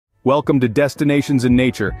Welcome to Destinations in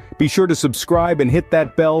Nature. Be sure to subscribe and hit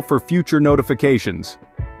that bell for future notifications.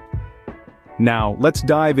 Now, let's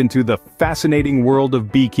dive into the fascinating world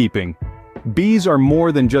of beekeeping. Bees are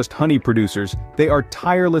more than just honey producers, they are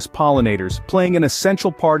tireless pollinators, playing an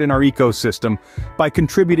essential part in our ecosystem by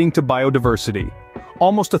contributing to biodiversity.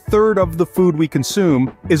 Almost a third of the food we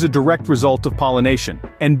consume is a direct result of pollination,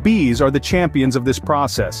 and bees are the champions of this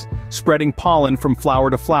process, spreading pollen from flower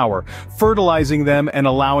to flower, fertilizing them and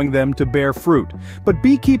allowing them to bear fruit. But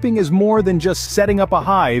beekeeping is more than just setting up a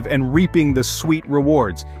hive and reaping the sweet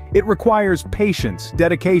rewards. It requires patience,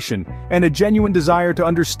 dedication, and a genuine desire to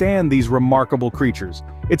understand these remarkable creatures.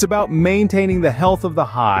 It's about maintaining the health of the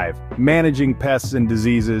hive, managing pests and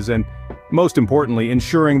diseases, and most importantly,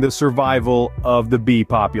 ensuring the survival of the bee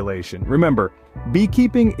population. Remember,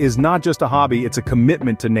 beekeeping is not just a hobby, it's a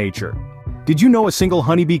commitment to nature. Did you know a single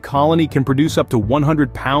honeybee colony can produce up to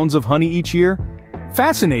 100 pounds of honey each year?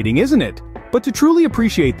 Fascinating, isn't it? But to truly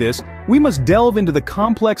appreciate this, we must delve into the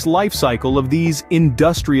complex life cycle of these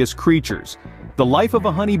industrious creatures. The life of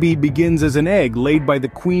a honeybee begins as an egg laid by the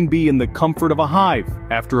queen bee in the comfort of a hive.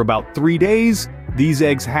 After about 3 days, these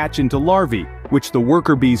eggs hatch into larvae, which the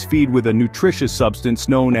worker bees feed with a nutritious substance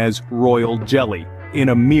known as royal jelly. In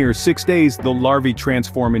a mere 6 days, the larvae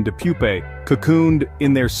transform into pupae, cocooned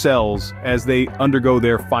in their cells as they undergo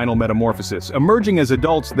their final metamorphosis. Emerging as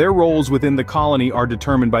adults, their roles within the colony are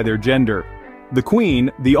determined by their gender. The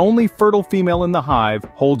queen, the only fertile female in the hive,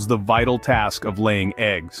 holds the vital task of laying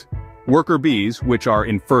eggs. Worker bees, which are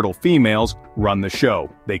infertile females, run the show.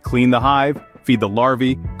 They clean the hive, feed the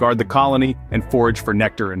larvae, guard the colony, and forage for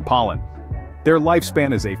nectar and pollen. Their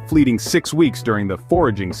lifespan is a fleeting 6 weeks during the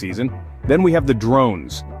foraging season. Then we have the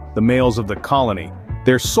drones, the males of the colony.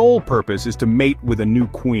 Their sole purpose is to mate with a new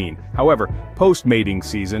queen. However, post-mating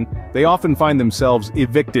season, they often find themselves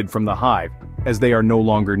evicted from the hive, as they are no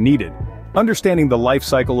longer needed. Understanding the life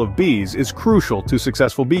cycle of bees is crucial to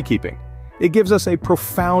successful beekeeping. It gives us a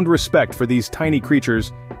profound respect for these tiny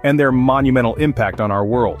creatures and their monumental impact on our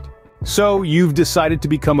world. So, you've decided to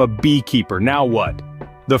become a beekeeper, now what?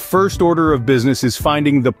 The first order of business is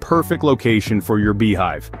finding the perfect location for your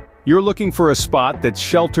beehive. You're looking for a spot that's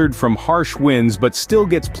sheltered from harsh winds but still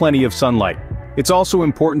gets plenty of sunlight. It's also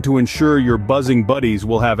important to ensure your buzzing buddies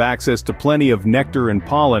will have access to plenty of nectar and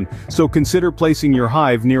pollen, so consider placing your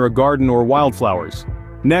hive near a garden or wildflowers.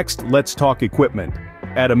 Next, let's talk equipment.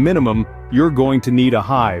 At a minimum, you're going to need a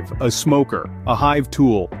hive, a smoker, a hive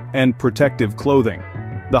tool, and protective clothing.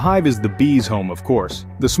 The hive is the bee's home, of course.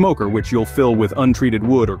 The smoker, which you'll fill with untreated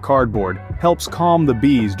wood or cardboard, helps calm the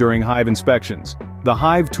bees during hive inspections. The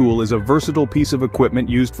hive tool is a versatile piece of equipment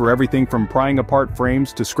used for everything from prying apart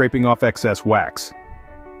frames to scraping off excess wax.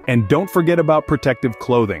 And don't forget about protective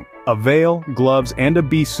clothing. A veil, gloves, and a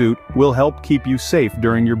bee suit will help keep you safe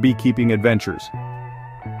during your beekeeping adventures.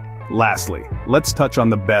 Lastly, let's touch on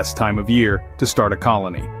the best time of year to start a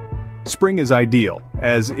colony. Spring is ideal,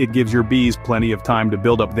 as it gives your bees plenty of time to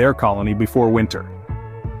build up their colony before winter.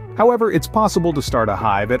 However, it's possible to start a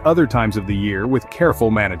hive at other times of the year with careful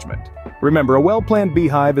management. Remember, a well-planned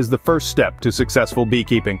beehive is the first step to successful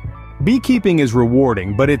beekeeping. Beekeeping is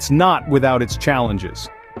rewarding, but it's not without its challenges.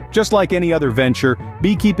 Just like any other venture,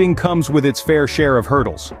 beekeeping comes with its fair share of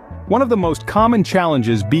hurdles. One of the most common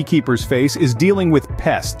challenges beekeepers face is dealing with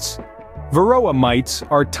pests. Varroa mites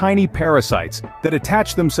are tiny parasites that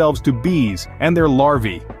attach themselves to bees and their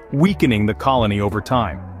larvae, weakening the colony over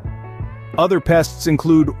time. Other pests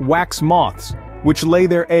include wax moths, which lay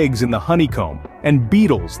their eggs in the honeycomb, and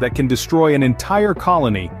beetles that can destroy an entire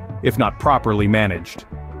colony if not properly managed.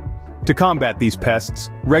 To combat these pests,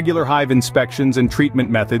 regular hive inspections and treatment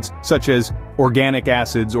methods, such as organic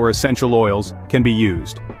acids or essential oils, can be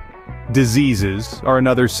used. Diseases are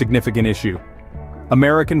another significant issue.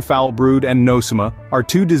 American foul brood and nosema are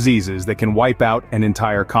two diseases that can wipe out an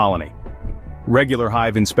entire colony. Regular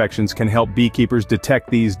hive inspections can help beekeepers detect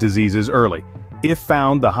these diseases early. If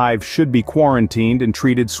found, the hive should be quarantined and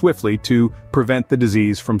treated swiftly to prevent the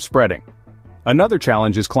disease from spreading. Another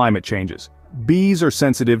challenge is climate changes. Bees are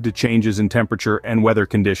sensitive to changes in temperature and weather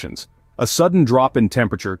conditions. A sudden drop in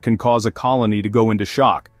temperature can cause a colony to go into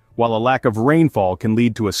shock, while a lack of rainfall can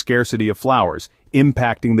lead to a scarcity of flowers,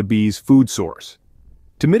 impacting the bee's food source.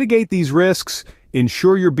 To mitigate these risks,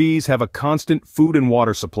 ensure your bees have a constant food and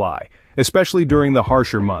water supply, especially during the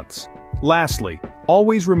harsher months. Lastly,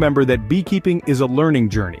 always remember that beekeeping is a learning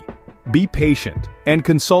journey. Be patient and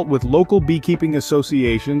consult with local beekeeping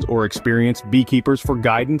associations or experienced beekeepers for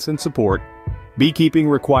guidance and support. Beekeeping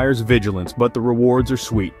requires vigilance, but the rewards are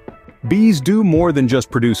sweet. Bees do more than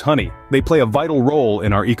just produce honey. They play a vital role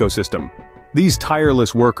in our ecosystem. These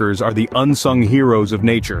tireless workers are the unsung heroes of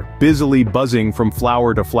nature, busily buzzing from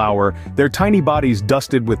flower to flower, their tiny bodies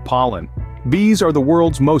dusted with pollen. Bees are the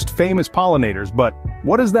world's most famous pollinators, but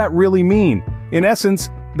what does that really mean? In essence,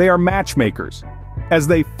 they are matchmakers. As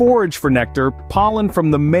they forage for nectar, pollen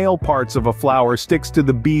from the male parts of a flower sticks to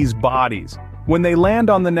the bees' bodies. When they land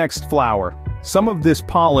on the next flower, some of this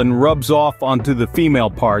pollen rubs off onto the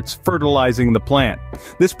female parts, fertilizing the plant.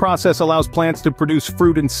 This process allows plants to produce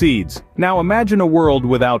fruit and seeds. Now imagine a world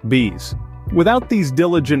without bees. Without these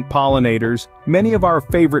diligent pollinators, many of our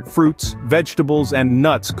favorite fruits, vegetables, and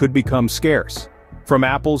nuts could become scarce. From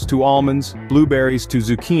apples to almonds, blueberries to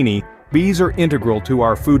zucchini, bees are integral to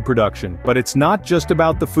our food production, but it's not just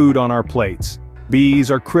about the food on our plates.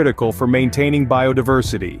 Bees are critical for maintaining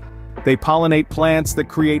biodiversity. They pollinate plants that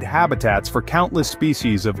create habitats for countless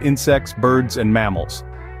species of insects, birds, and mammals.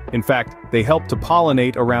 In fact, they help to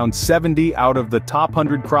pollinate around 70 out of the top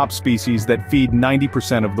 100 crop species that feed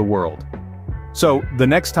 90% of the world. So, the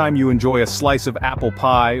next time you enjoy a slice of apple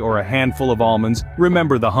pie or a handful of almonds,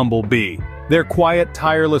 remember the humble bee. Their quiet,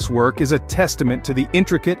 tireless work is a testament to the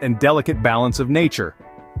intricate and delicate balance of nature.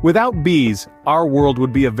 Without bees, our world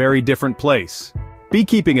would be a very different place.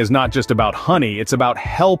 Beekeeping is not just about honey, it's about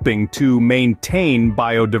helping to maintain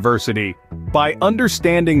biodiversity. By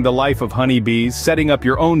understanding the life of honeybees, setting up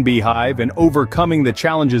your own beehive, and overcoming the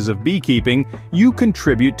challenges of beekeeping, you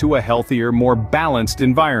contribute to a healthier, more balanced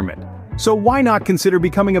environment. So why not consider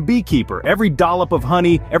becoming a beekeeper? Every dollop of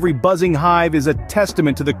honey, every buzzing hive is a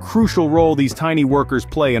testament to the crucial role these tiny workers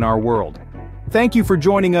play in our world. Thank you for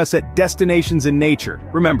joining us at Destinations in Nature.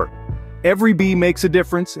 Remember, every bee makes a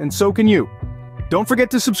difference, and so can you. Don't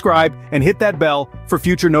forget to subscribe and hit that bell for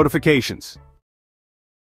future notifications.